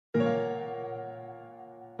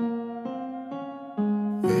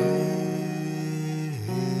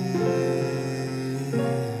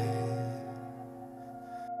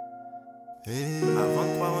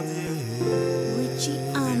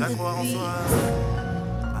croire en soi,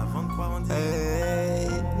 avant de croire en Dieu.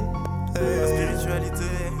 La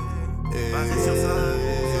spiritualité, basée sur ça.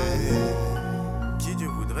 Qui Dieu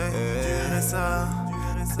voudrait, Dieu ça.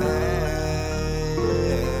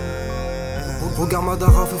 Regarde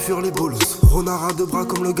Madara fait fuir les bolos. Renard à deux bras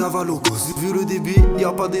comme le Gavalocos. Vu le débit, y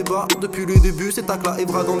a pas débat. Depuis le début, c'est tac là et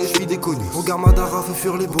bras dans les chevilles des connus. Regarde Madara fait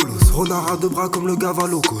fuir les bolos. Renard à deux bras comme le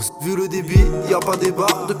Gavalocos. Vu le débit, y a pas débat.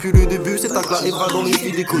 Depuis le début, c'est tac là et bras dans les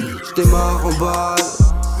chevilles des connus. J'étais marre en balle.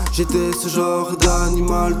 J'étais ce genre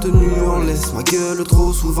d'animal tenu en laisse. Ma gueule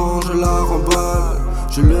trop souvent je la remballe.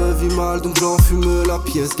 Je le vis mal donc j'en fume la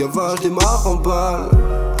pièce. Gavage démarre en balle.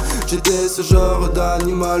 J'étais ce genre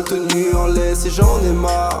d'animal tenu en laisse et j'en ai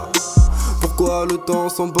marre. Pourquoi le temps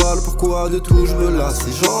s'emballe, pourquoi de tout je me lasse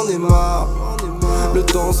et j'en ai marre. Le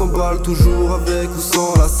temps s'emballe toujours avec ou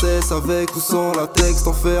sans la cesse, avec ou sans la texte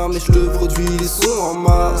enferme et je te produis les sons en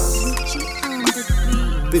masse.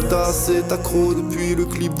 Pétasse est accro depuis le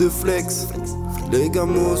clip de Flex. Les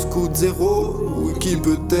gamos coûtent zéro, oui qui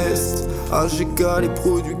peut test. AGK les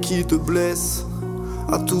produits qui te blessent.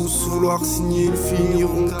 À tous vouloir signer, ils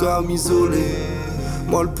finiront qu'à m'isoler.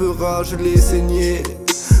 Moi le peurage je l'ai saigné,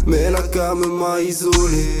 mais la cam m'a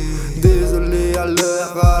isolé. Désolé à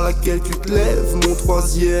l'heure à laquelle tu te lèves, mon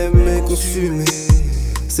troisième est consumé.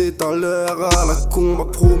 C'est à l'heure à la con, ma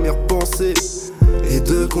première pensée et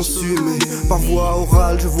de consumer. Par voie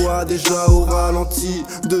orale, je vois déjà au ralenti.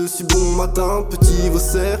 De si bon matin, petit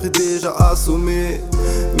Vaussaire est déjà assommé.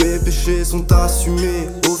 Mes péchés sont assumés.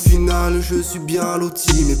 Au final, je suis bien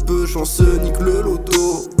loti. Mais peu chanceux nique le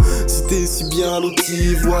loto. Si t'es si bien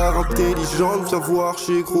loti, voire intelligente, viens voir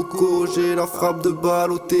chez Croco. J'ai la frappe de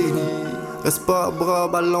Balotelli. Reste pas bras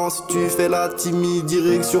balance si tu fais la timide.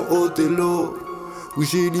 Direction Othello, où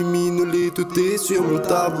j'élimine les teutés sur mon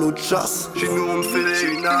tableau de chasse. Chez nous on me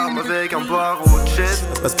fait une arme avec un barreau de chest.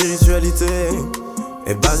 La spiritualité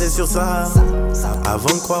est basée sur ça.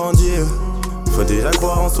 Avant de croire en Dieu, faut déjà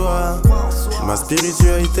croire en soi. Ma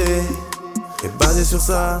spiritualité est basée sur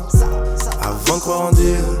ça. Avant de croire en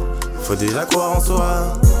Dieu, faut déjà croire en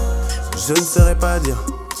soi. Je ne saurais pas dire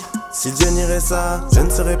si Dieu n'irait ça. Je ne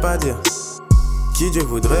saurais pas dire qui Dieu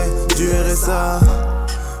voudrait, Dieu irait ça.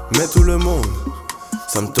 Mais tout le monde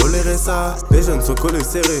sans tolérer ça, les jeunes sont collés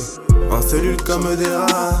serrés en cellule comme des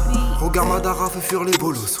rats. Regarde Madara fait fuir les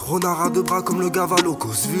bolos. Renard à deux bras comme le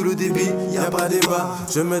Gavalocos. Vu le débit, Y a pas débat,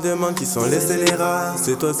 je me demande qui sont les scélérats.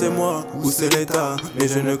 C'est toi, c'est moi, ou c'est l'État. Mais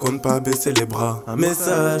je ne compte pas baisser les bras. Un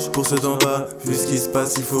message pour ceux d'en bas. Vu ce qui se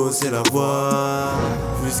passe, il faut hausser la voix.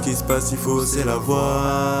 Vu ce qui se passe, il faut hausser la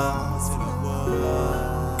voix.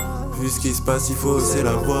 Vu ce qui se passe, il faut hausser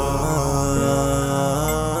la voix.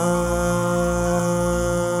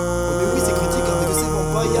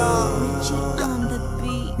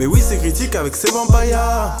 Mais oui, c'est critique avec ces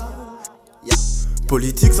vampires.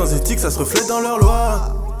 Politique sans éthique, ça se reflète dans leurs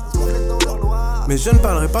lois. Mais je ne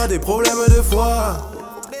parlerai pas des problèmes de foi.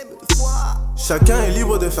 Chacun est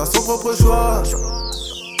libre de faire son propre choix.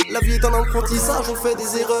 La vie est un apprentissage, on fait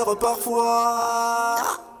des erreurs parfois.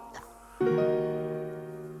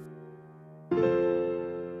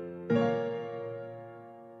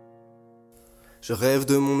 Je rêve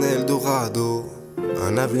de mon Eldorado,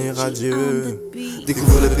 un avenir radieux.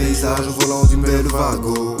 Découvrir les paysages au volant d'une belle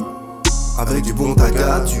Vago. Avec du bon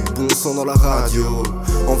taga, du bon son dans la radio.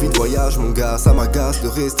 Envie de voyage mon gars, ça m'agace de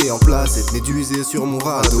rester en place et de méduser sur mon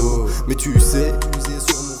radeau. Mais tu sais,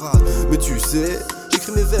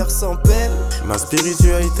 j'écris mes vers sans peine. Ma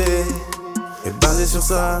spiritualité est basée sur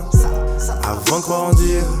ça. Avant de croire en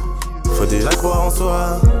Dieu, faut déjà croire en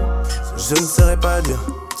soi. Je ne saurais pas dire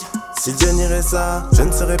si Dieu n'irait ça. Je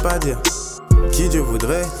ne saurais pas dire qui Dieu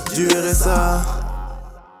voudrait, Dieu irait ça.